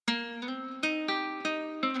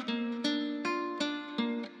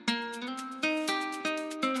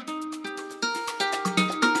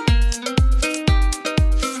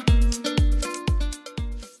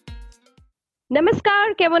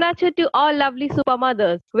Namaskar, Kemonacho to all lovely super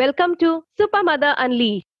mothers. Welcome to Super Mother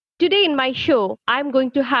Unleashed. Today in my show, I'm going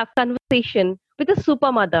to have conversation with a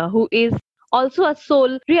super mother who is also a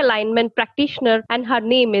soul realignment practitioner, and her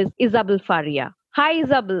name is Isabel Faria. Hi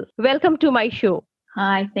Isabel, welcome to my show.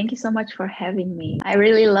 Hi, thank you so much for having me. I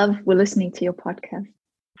really love listening to your podcast.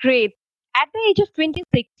 Great. At the age of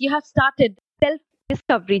 26, you have started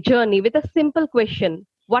self-discovery journey with a simple question.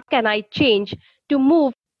 What can I change to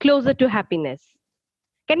move closer to happiness?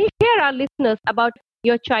 Can you share our listeners about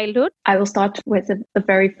your childhood? I will start with the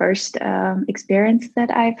very first experience that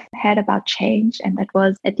I've had about change. And that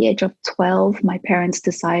was at the age of 12, my parents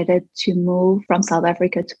decided to move from South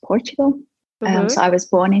Africa to Portugal. So I was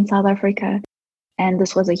born in South Africa. And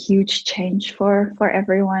this was a huge change for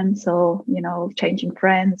everyone. So, changing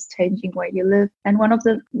friends, changing where you live. And one of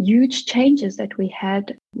the huge changes that we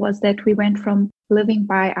had was that we went from living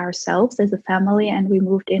by ourselves as a family and we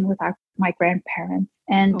moved in with my grandparents.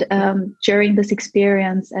 And during this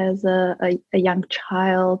experience as a young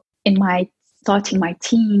child, starting my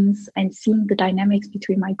teens and seeing the dynamics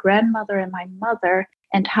between my grandmother and my mother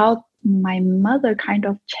and how my mother kind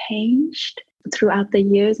of changed throughout the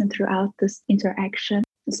years and throughout this interaction,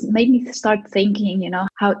 it's made me start thinking,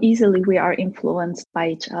 how easily we are influenced by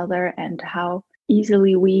each other and how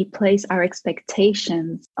easily we place our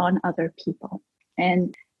expectations on other people.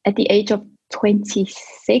 And at the age of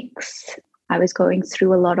 26, I was going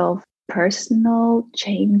through a lot of personal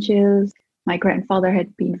changes. My grandfather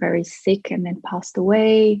had been very sick and then passed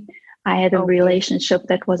away. I had a relationship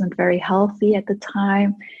that wasn't very healthy at the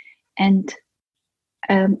time. And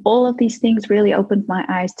all of these things really opened my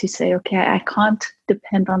eyes to say, okay, I can't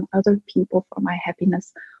depend on other people for my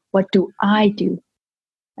happiness. What do I do?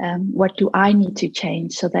 What do I need to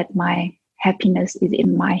change so that my happiness is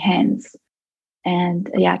in my hands? And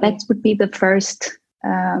that would be the first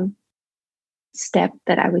step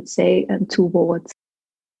that I would say towards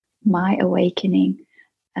my awakening.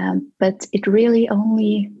 But it really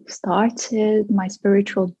only started my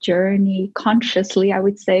spiritual journey consciously, I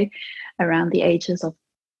would say, around the ages of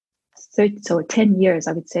 30, so 10 years,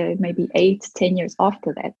 I would say maybe 8-10 years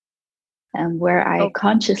after that, where I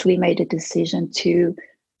consciously made a decision to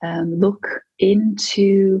look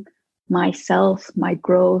into myself, my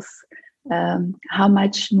growth, how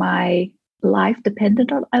much my life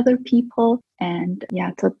depended on other people. And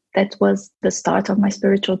so that was the start of my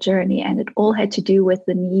spiritual journey. And it all had to do with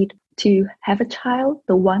the need to have a child,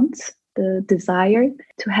 the want, the desire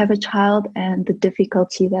to have a child, and the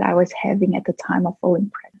difficulty that I was having at the time of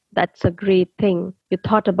falling pregnant. That's a great thing. You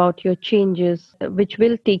thought about your changes, which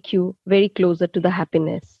will take you very closer to the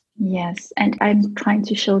happiness. Yes. And I'm trying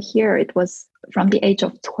to show here it was from the age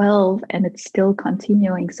of 12 and it's still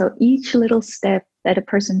continuing. So each little step that a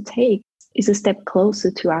person takes is a step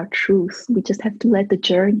closer to our truth. We just have to let the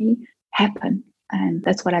journey happen. And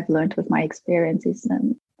that's what I've learned with my experiences.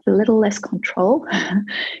 A little less control,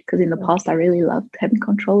 because in the past I really loved having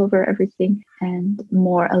control over everything, and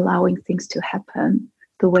more allowing things to happen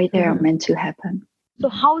the way they are meant to happen. So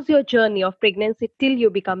how's your journey of pregnancy till you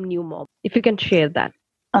become new mom? If you can share that.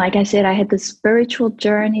 Like I said, I had the spiritual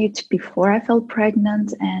journey before I fell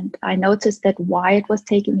pregnant, and I noticed that why it was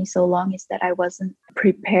taking me so long is that I wasn't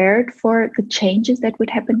prepared for the changes that would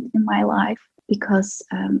happen in my life, because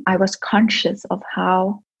I was conscious of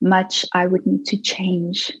how much I would need to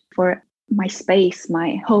change for my space,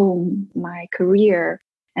 my home, my career,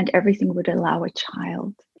 and everything would allow a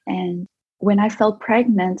child. And when I fell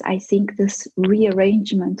pregnant, I think this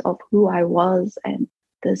rearrangement of who I was and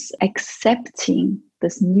this accepting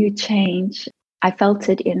this new change, I felt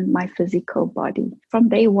it in my physical body. From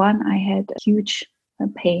day one, I had huge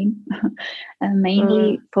pain, and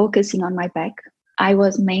mainly focusing on my back. I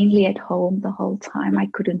was mainly at home the whole time. I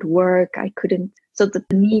couldn't work. So the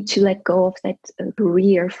need to let go of that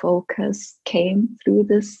career focus came through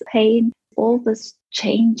this pain. All this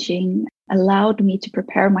changing allowed me to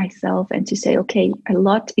prepare myself and to say, okay, a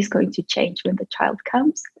lot is going to change when the child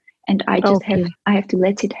comes. And I just have to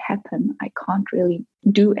let it happen. I can't really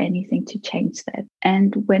do anything to change that.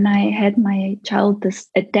 And when I had my child, this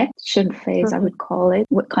adaptation phase, I would call it,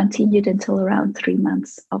 continued until around 3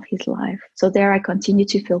 months of his life. So there I continued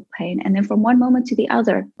to feel pain. And then from one moment to the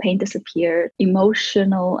other, pain disappeared.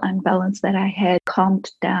 Emotional unbalance that I had calmed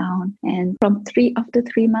down. And after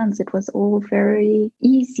 3 months, it was all very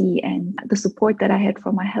easy. And the support that I had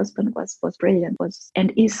from my husband was brilliant,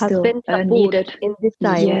 and is still needed. In this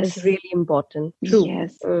time is really important. True.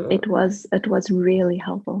 Yes, it was really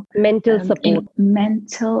helpful. Mental support.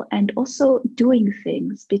 mental and also doing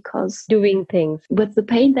things, because Doing things. with the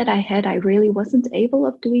pain that I had, I really wasn't able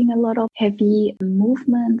of doing a lot of heavy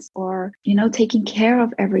movements or, taking care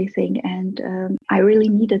of everything. And I really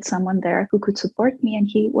needed someone there who could support me, and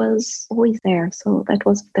he was always there. So that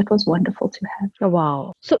was wonderful to have. Oh,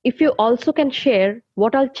 wow. So if you also can share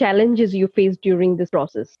what all challenges you faced during this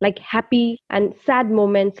process, like happy and sad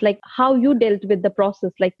moments, like how you dealt with the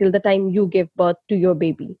process, like till the time you gave birth to your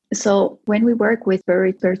baby. So when we work with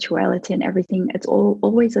spirituality and everything, it's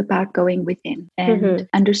always about going within and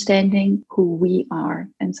understanding who we are.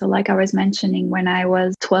 And so, like I was mentioning, when I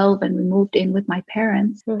was 12 and we moved in with my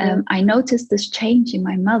parents, I noticed this change in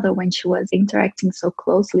my mother when she was interacting so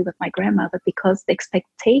closely with my grandmother, because the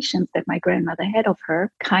expectations that my grandmother had of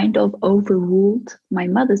her kind of overruled my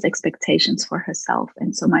mother's expectations for herself.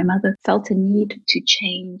 And so my mother felt a need to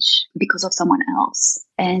change because of someone else.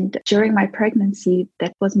 And during my pregnancy,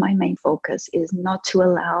 that was my main focus, is not to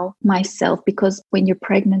allow myself, because when you're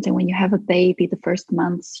pregnant and when you have a baby, the first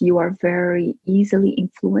months, you are very easily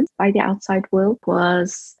influenced by the outside world.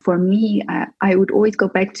 Was for me, I would always go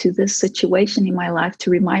back to this situation in my life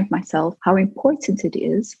to remind myself how important it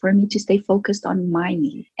is for me to stay focused on my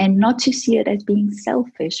needs and not to see it as being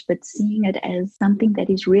selfish, but seeing it as something that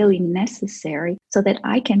is really necessary so that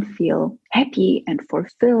I can feel happy and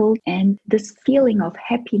fulfilled. And this feeling of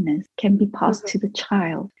happiness can be passed to the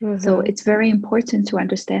child. So it's very important to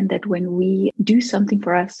understand that when we do something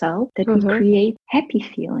for ourselves, that we create happy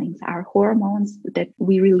feelings. Our hormones that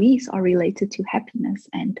we release are related to happiness,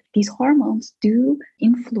 and these hormones do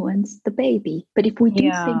influence the baby. But if we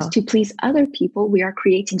do things to please other people, we are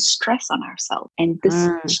creating stress on ourselves, and this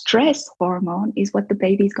stress hormone is what the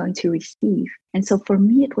baby is going to receive. And so for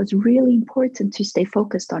me, it was really important to stay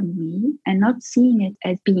focused on me and not seeing it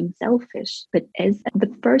as being selfish, but as the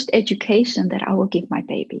first education that I will give my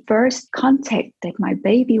baby. First contact that my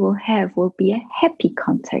baby will have will be a happy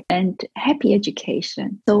contact and happy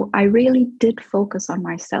education. So I really did focus on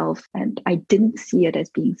myself, and I didn't see it as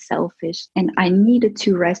being selfish. And I needed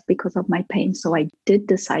to rest because of my pain. So I did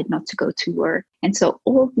decide not to go to work. And so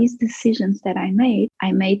all these decisions that I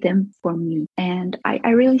made them for me. And I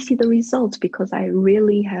really see the results, because I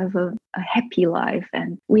really have a happy life.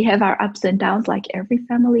 And we have our ups and downs like every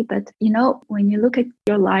family. But, when you look at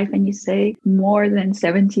your life and you say more than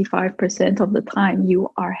 75% of the time you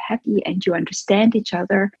are happy and you understand each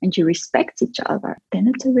other and you respect each other, then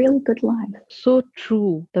it's a really good life. So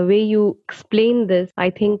true. The way you explain this, I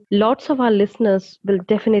think lots of our listeners will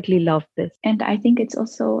definitely love this. And I think it's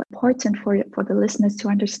also important for the listeners to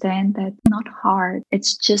understand that it's not hard.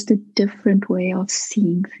 It's just a different way of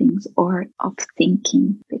seeing things or of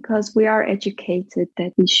thinking, because we are educated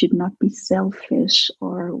that we should not be selfish,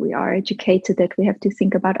 or we are educated that we have to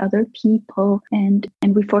think about other people, and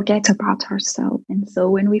we forget about ourselves. And so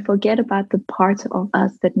when we forget about the part of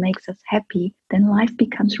us that makes us happy, then life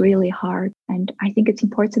becomes really hard. And I think it's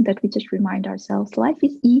important that we just remind ourselves life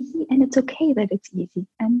is easy, and it's okay that it's easy.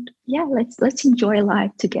 And let's enjoy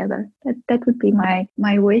life together. That would be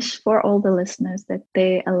my wish for all the listeners, that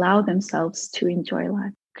they allow themselves to enjoy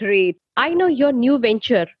life. Great. I know your new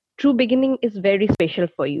venture, True Beginning, is very special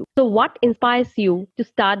for you. So what inspires you to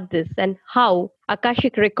start this, and how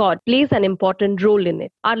Akashic Record plays an important role in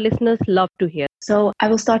it? Our listeners love to hear. So I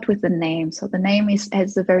will start with the name. So the name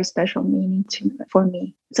has a very special meaning for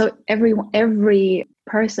me. So every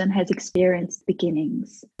person has experienced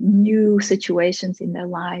beginnings, new situations in their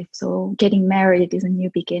life. So getting married is a new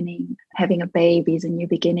beginning. Having a baby is a new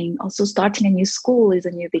beginning. Also starting a new school is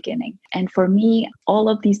a new beginning. And for me, all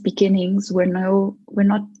of these beginnings were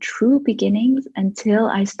not true beginnings until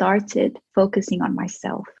I started focusing on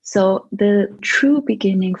myself. So the true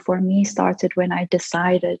beginning for me started when I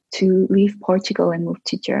decided to leave Portugal and move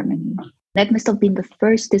to Germany. That must have been the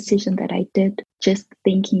first decision that I did, just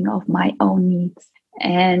thinking of my own needs.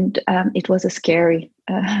 And it was a scary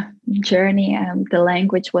journey. The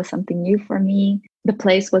language was something new for me. The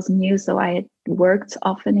place was new. So I had worked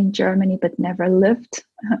often in Germany, but never lived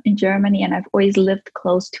in Germany. And I've always lived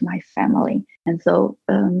close to my family. And so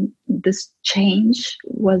this change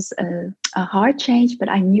was a hard change, but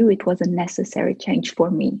I knew it was a necessary change for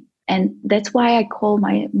me. And that's why I call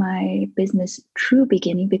my business True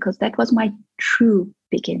Beginning, because that was my true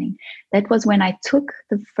beginning. That was when I took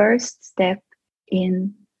the first step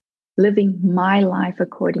in living my life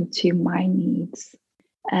according to my needs.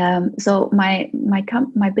 So my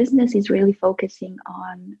business is really focusing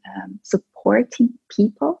on supporting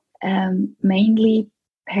people, mainly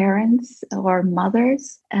parents or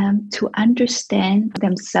mothers, to understand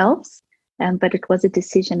themselves. But it was a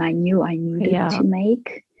decision I knew I needed to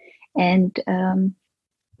make. And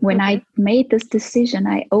when I made this decision,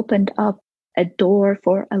 I opened up a door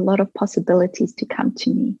for a lot of possibilities to come to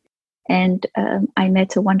me. And I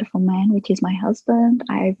met a wonderful man, which is my husband.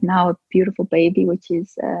 I have now a beautiful baby, which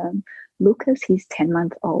is Lucas. He's 10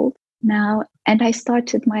 months old now. And I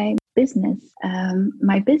started my business.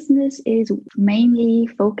 My business is mainly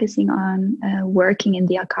focusing on working in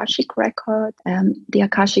the Akashic Record. The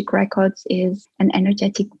Akashic Records is an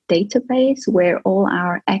energetic database where all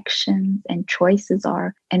our actions and choices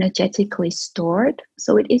are energetically stored.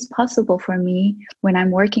 So it is possible for me when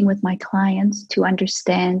I'm working with my clients to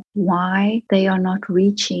understand why they are not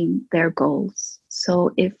reaching their goals.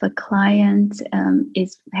 So if a client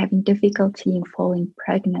is having difficulty in falling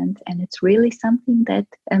pregnant and it's really something that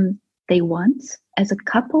they want as a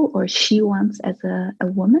couple or she wants as a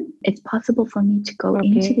woman, it's possible for me to go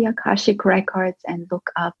into the Akashic Records and look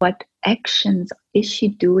up what actions is she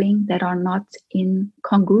doing that are not in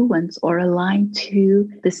congruence or aligned to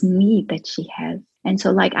this need that she has. And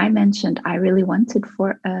so, like I mentioned, I really wanted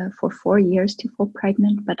for 4 years to fall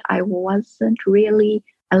pregnant, but I wasn't really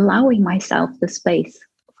allowing myself the space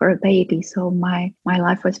for a baby. So my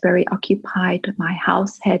life was very occupied. My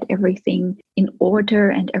house had everything in order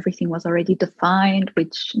and everything was already defined,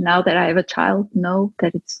 which now that I have a child, know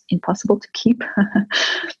that it's impossible to keep.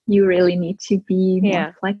 You really need to be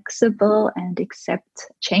more flexible and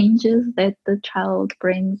accept changes that the child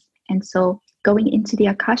brings. And so going into the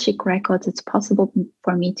Akashic Records, it's possible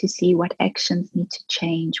for me to see what actions need to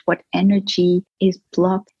change, what energy is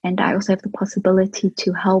blocked. And I also have the possibility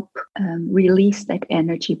to help release that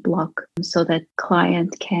energy block so that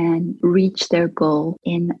client can reach their goal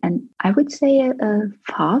in I would say, a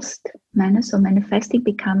fast manner. So manifesting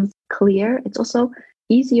becomes clear. It's also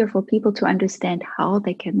easier for people to understand how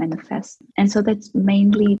they can manifest. And so that's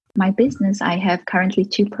mainly my business. I have currently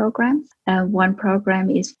 2 programs. One program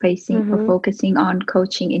is focusing on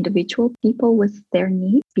coaching individual people with their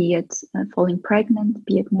needs, be it falling pregnant,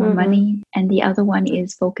 be it more money. And the other one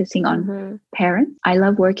is focusing on parents. I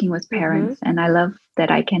love working with parents and I love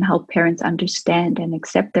that I can help parents understand and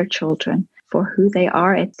accept their children for who they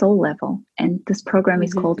are at soul level. And this program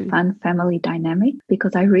is called Fun Family Dynamic,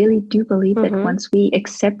 because I really do believe that once we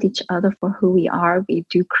accept each other for who we are, we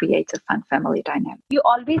do create a fun family dynamic. You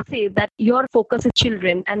always say that your focus is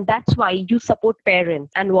children, and that's why you support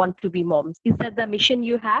parents and want to be moms. Is that the mission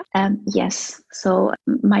you have? Yes. So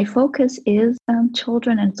my focus is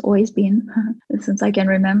children, and it's always been, since I can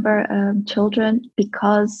remember, children,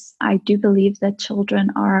 because I do believe that children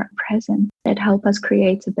are present that help us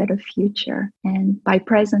create a better future. And by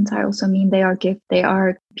presence, I also mean they are gifts. They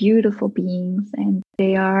are beautiful beings and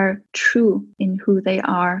they are true in who they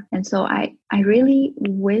are. And so I really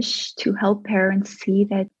wish to help parents see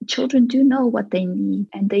that children do know what they need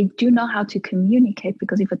and they do know how to communicate,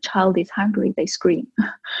 because if a child is hungry, they scream.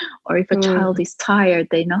 Or if a child is tired,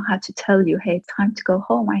 they know how to tell you, hey, it's time to go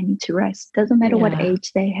home. I need to rest. Doesn't matter what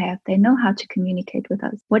age they have. They know how to communicate with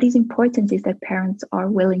us. What is important is that parents are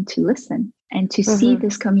willing to listen and to see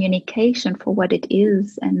this communication for what it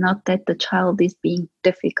is, and not that the child is being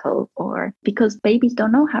difficult, or because babies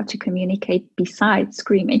don't know how to communicate besides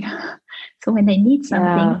screaming. So when they need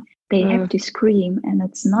something, they have to scream, and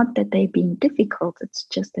it's not that they're being difficult. It's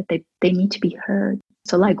just that they need to be heard.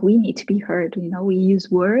 So like we need to be heard, we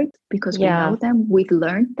use words because we know them, we've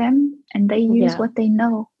learned them, and they use what they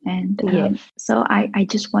know. And so I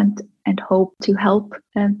just want and hope to help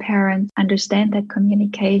parents understand that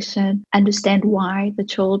communication, understand why the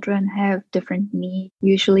children have different needs.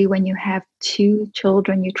 Usually when you have 2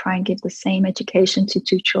 children, you try and give the same education to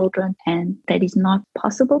 2 children, and that is not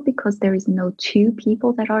possible because there is no 2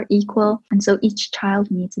 people that are equal. And so each child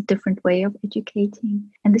needs a different way of educating.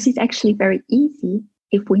 And this is actually very easy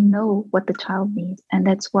if we know what the child needs. And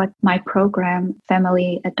that's what my program,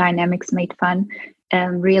 Family Dynamics Made Fun,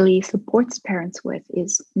 really supports parents with,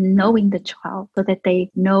 is knowing the child so that they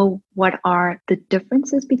know what are the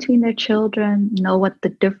differences between their children, know what the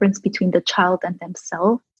difference between the child and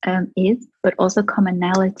themselves is, but also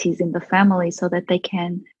commonalities in the family so that they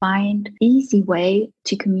can find easy way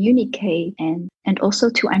to communicate and also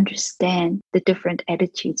to understand the different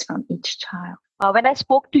attitudes from each child. When I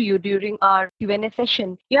spoke to you during our Q&A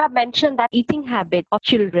session, you have mentioned that eating habit of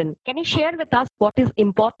children. Can you share with us what is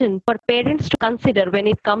important for parents to consider when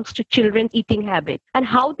it comes to children's eating habits, and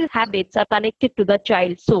how these habits are connected to the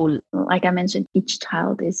child's soul? Like I mentioned, each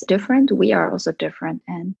child is different. We are also different.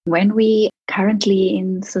 And when we currently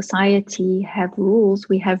in society have rules.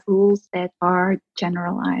 We have rules that are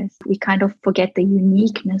generalized. We kind of forget the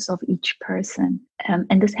uniqueness of each person.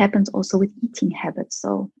 And this happens also with eating habits.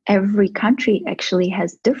 So every country actually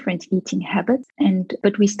has different eating habits,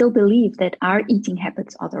 but we still believe that our eating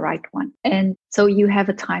habits are the right one. And so you have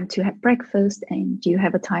a time to have breakfast and you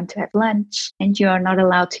have a time to have lunch, and you are not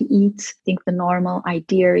allowed to eat. I think the normal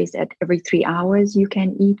idea is that every 3 hours you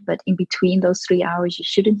can eat, but in between those 3 hours you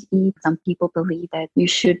shouldn't eat. Some people believe that you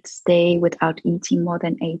should stay without eating more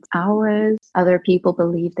than 8 hours. Other people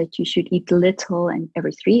believe that you should eat little and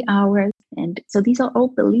every 3 hours. And so these are all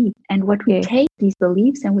beliefs. And what we take these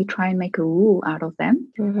beliefs and we try and make a rule out of them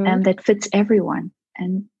that fits everyone.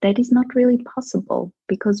 And that is not really possible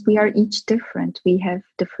because we are each different. We have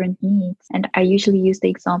different needs. And I usually use the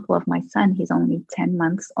example of my son. He's only 10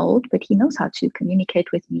 months old, but he knows how to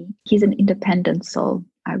communicate with me. He's an independent soul.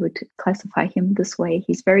 I would classify him this way.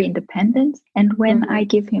 He's very independent. And when I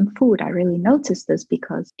give him food, I really notice this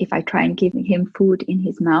because if I try and give him food in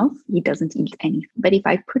his mouth, he doesn't eat anything. But if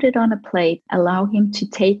I put it on a plate, allow him to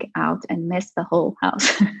take out and mess the whole house,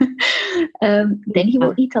 then he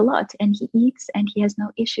will eat a lot, and he eats and he has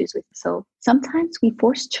no issues with it. So sometimes we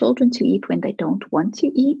force children to eat when they don't want to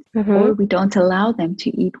eat, or we don't allow them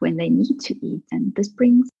to eat when they need to eat. And this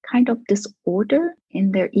brings kind of disorder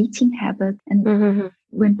in their eating habits. And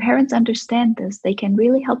when parents understand this, they can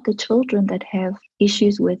really help the children that have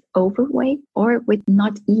issues with overweight or with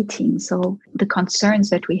not eating. So the concerns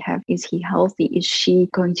that we have, is he healthy? Is she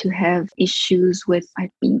going to have issues with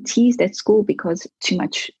being teased at school because too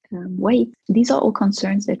much weight? These are all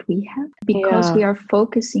concerns that we have because we are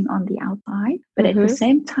focusing on the outside. But at the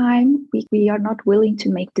same time, we are not willing to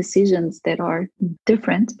make decisions that are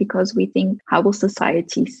different because we think, how will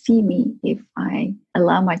society see me if I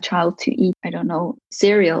allow my child to eat, I don't know,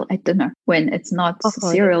 cereal at dinner, when it's not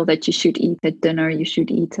cereal that you should eat at dinner, you should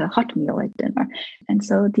eat a hot meal at dinner. And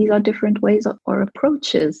so these are different ways or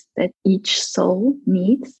approaches that each soul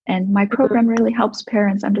needs. And my program really helps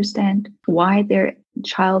parents understand why their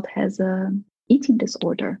child has a eating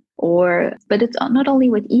disorder. But it's not only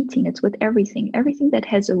with eating, it's with everything. Everything that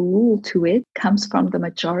has a rule to it comes from the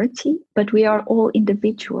majority, but we are all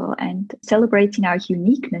individual, and celebrating our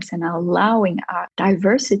uniqueness and allowing our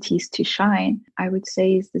diversities to shine, I would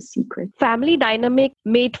say, is the secret. Family dynamic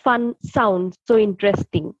made fun sounds so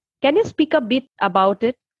interesting. Can you speak a bit about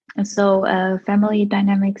it? So Family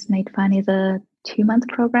Dynamics Made Fun is a 2-month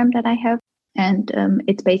program that I have. And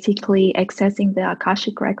it's basically accessing the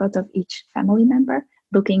Akashic records of each family member,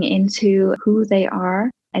 looking into who they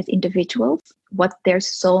are as individuals, what their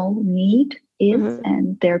soul need is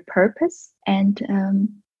and their purpose, and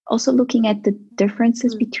also looking at the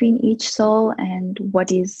differences between each soul and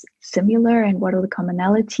what is similar and what are the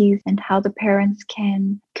commonalities, and how the parents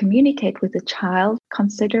can communicate with the child,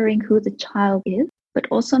 considering who the child is, but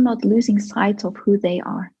also not losing sight of who they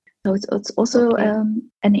are. So it's also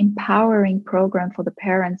an empowering program for the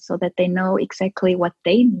parents, so that they know exactly what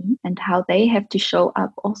they need and how they have to show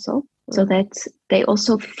up also, so that they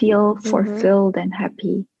also feel fulfilled and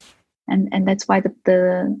happy. And that's why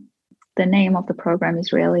the name of the program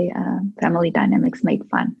is really Family Dynamics Made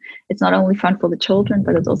Fun. It's not only fun for the children,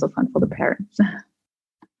 but it's also fun for the parents.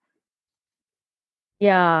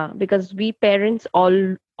 Yeah, because we parents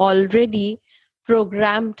already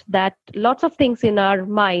programmed that lots of things in our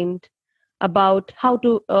mind about how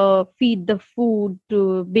to feed the food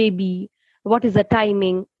to baby, what is the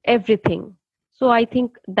timing, everything. So I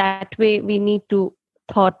think that way we need to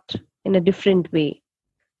thought in a different way,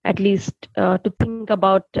 at least to think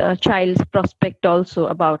about child's prospect also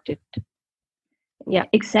about it. Yeah,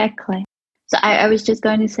 exactly. So I was just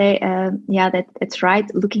going to say, that it's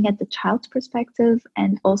right, looking at the child's perspective,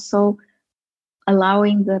 and also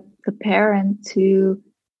allowing the parent to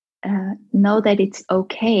know that it's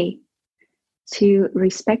okay to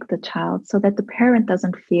respect the child, so that the parent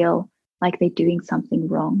doesn't feel like they're doing something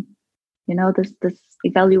wrong. You know, this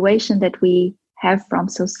evaluation that we have from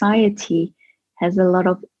society has a lot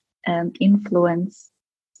of influence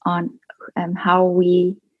on how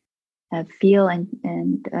we feel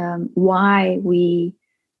and why we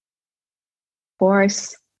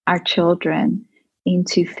force our children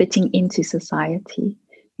into fitting into society.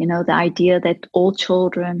 You know, the idea that all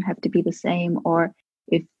children have to be the same, or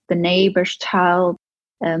if the neighbor's child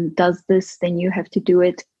does this, then you have to do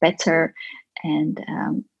it better. And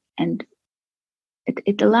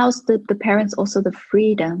it allows the parents also the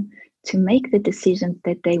freedom to make the decisions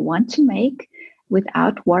that they want to make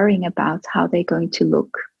without worrying about how they're going to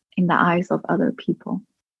look in the eyes of other people.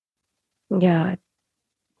 Yeah,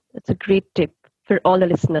 that's a great tip for all the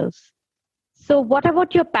listeners. So, what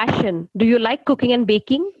about your passion? Do you like cooking and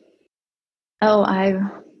baking? Oh,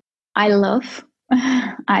 I love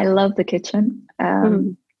I love the kitchen.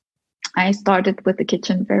 I started with the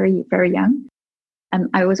kitchen very, very young.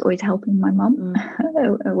 I was always helping my mom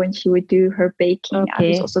when she would do her baking. I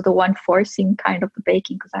was Okay. also the one forcing kind of the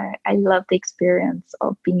baking because I love the experience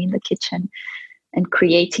of being in the kitchen and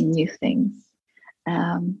creating new things.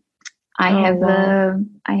 I Oh,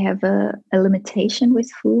 have wow. a limitation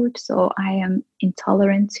with food, so I am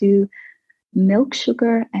intolerant to milk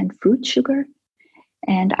sugar and fruit sugar.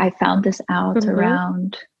 And I found this out Mm-hmm.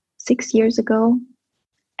 around 6 years ago.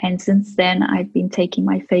 And since then, I've been taking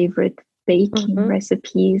my favorite baking Mm-hmm.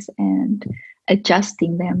 recipes and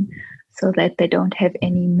adjusting them so that they don't have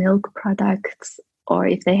any milk products, or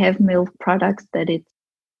if they have milk products, that it's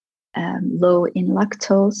low in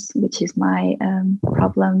lactose, which is my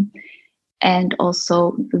problem, and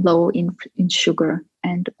also low in sugar,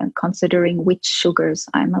 and considering which sugars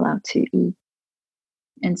I'm allowed to eat.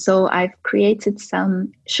 And so I've created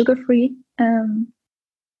some sugar-free,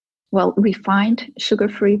 refined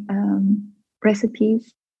sugar-free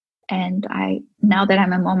recipes. And now that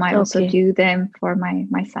I'm a mom, I also Okay. do them for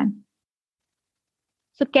my son.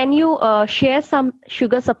 So, can you share some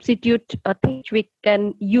sugar substitute things we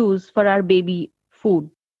can use for our baby food?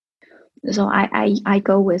 So I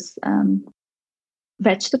go with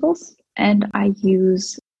vegetables, and I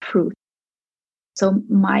use fruit. So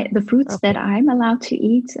the fruits that Okay. I'm allowed to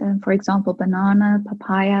eat, for example, banana,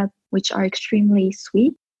 papaya, which are extremely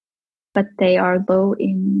sweet, but they are low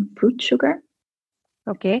in fruit sugar,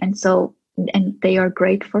 Okay. and they are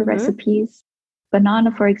great for Mm-hmm. recipes.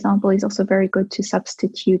 Banana, for example, is also very good to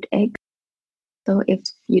substitute eggs. So if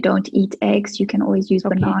you don't eat eggs, you can always use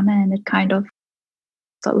Okay. banana, and it kind of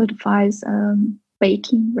solidifies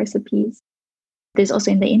baking recipes. There's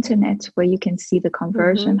also in the internet where you can see the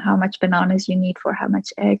conversion, Mm-hmm. how much bananas you need for how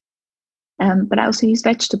much egg. But I also use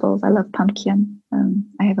vegetables. I love pumpkin.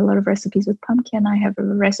 I have a lot of recipes with pumpkin. I have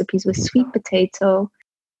recipes with sweet potato.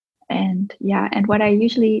 And what I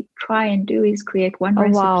usually try and do is create one Oh,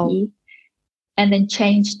 wow. recipe and then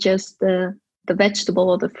change just the vegetable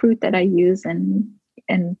or the fruit that I use, and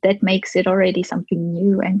that makes it already something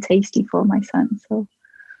new and tasty for my son. So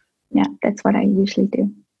yeah, that's what I usually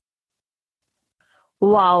do.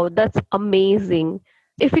 Wow, that's amazing.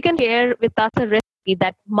 If you can share with us a recipe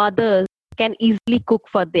that mothers can easily cook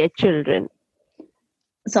for their children.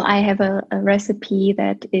 So I have a recipe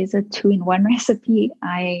that is a 2-in-1 recipe.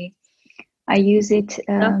 I use it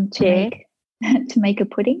to Okay. make to make a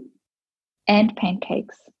pudding and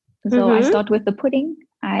pancakes. So I Mm-hmm. start with the pudding.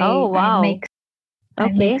 Oh, I wow. make I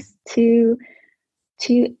Okay. mix two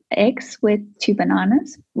eggs with 2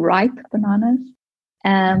 bananas, ripe bananas.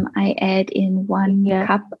 I add in 1 Yeah.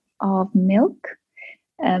 cup of milk.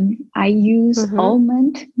 I use Mm-hmm.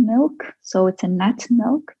 almond milk, so it's a nut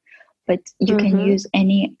milk, but you can Mm-hmm. use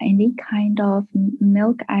any kind of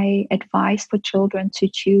milk. I advise for children to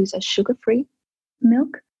choose a sugar-free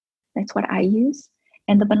milk. That's what I use.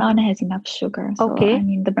 And the banana has enough sugar. So, I Okay.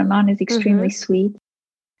 mean, the banana is Mm-hmm. extremely sweet.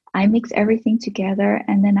 I mix everything together,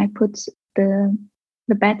 and then I put the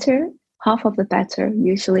batter, half of the batter,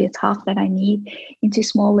 usually it's half that I need, into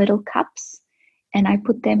small little cups. And I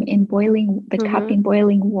put them in the cup Mm-hmm. in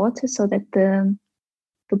boiling water so that the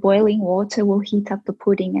boiling water will heat up the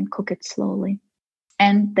pudding and cook it slowly.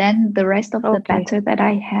 And then the rest of the Okay. batter that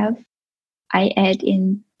I have, I add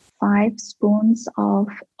in 5 spoons of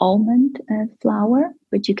almond flour,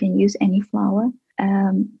 but you can use any flour.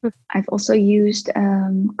 Um, I've also used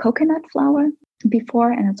coconut flour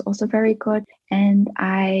before, and it's also very good. And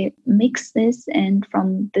I mix this, and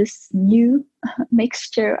from this new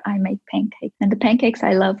mixture, I make pancakes. And the pancakes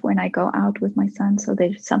I love when I go out with my son, so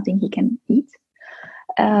there's something he can eat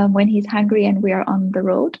when he's hungry and we are on the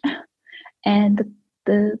road. And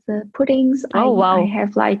the puddings, Oh, I wow.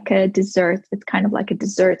 have like a dessert. It's kind of like a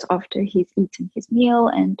dessert after he's eaten his meal,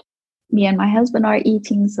 and me and my husband are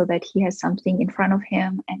eating so that he has something in front of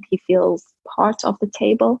him and he feels part of the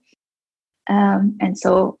table. And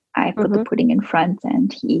so I put the Mm-hmm. pudding in front,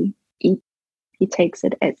 and he takes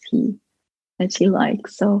it as he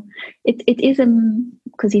likes. So it is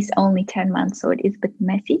because he's only 10 months, so it is a bit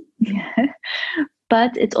messy.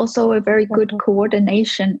 But it's also a very good Okay.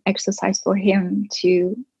 coordination exercise for him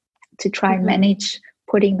to try and Mm-hmm. manage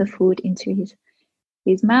putting the food into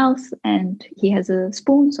his mouth. And he has a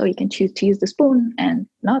spoon, so he can choose to use the spoon and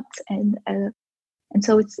not. And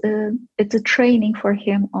so it's a training for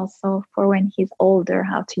him also for when he's older,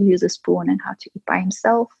 how to use a spoon and how to eat by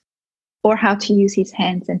himself, or how to use his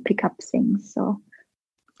hands and pick up things. So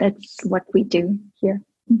that's what we do here.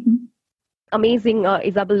 Mm-hmm. amazing,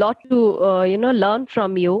 Isabel. Lot to learn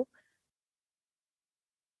from you.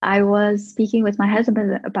 I was speaking with my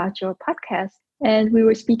husband about your podcast, and we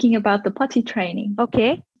were speaking about the potty training.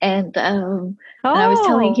 Okay. And I was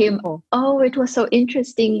telling him, it was so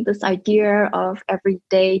interesting, this idea of every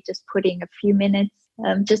day just putting a few minutes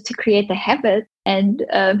just to create the habit. And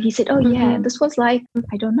he said, yeah, this was like,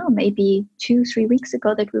 I don't know, maybe 2-3 weeks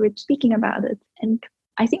ago that we were speaking about it. And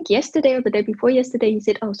I think yesterday or the day before yesterday, he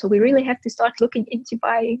said, so we really have to start looking into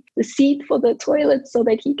buying the seat for the toilet so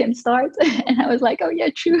that he can start. And I was like, yeah,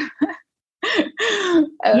 true.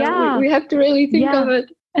 We have to really think of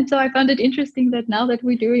it. And so I found it interesting that now that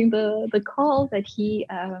we're doing the call, that he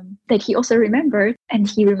also remembered, and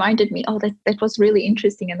he reminded me, that was really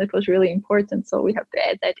interesting and that was really important. So we have to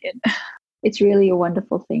add that in. It's really a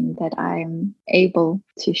wonderful thing that I'm able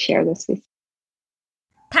to share this with.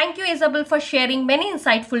 Thank you, Isabel, for sharing many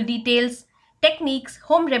insightful details, techniques,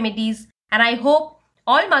 home remedies, and I hope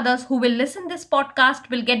all mothers who will listen this podcast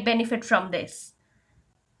will get benefit from this.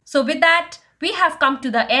 So with that, we have come to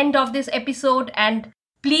the end of this episode, and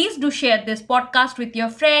please do share this podcast with your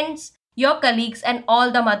friends, your colleagues, and all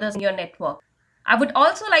the mothers in your network. I would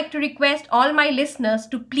also like to request all my listeners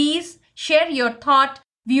to please share your thought,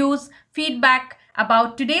 views, feedback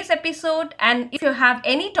about today's episode, and if you have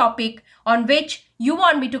any topic on which you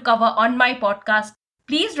want me to cover on my podcast,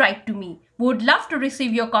 please write to me. Would love to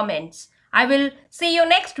receive your comments. I will see you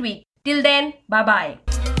next week. Till then, bye-bye.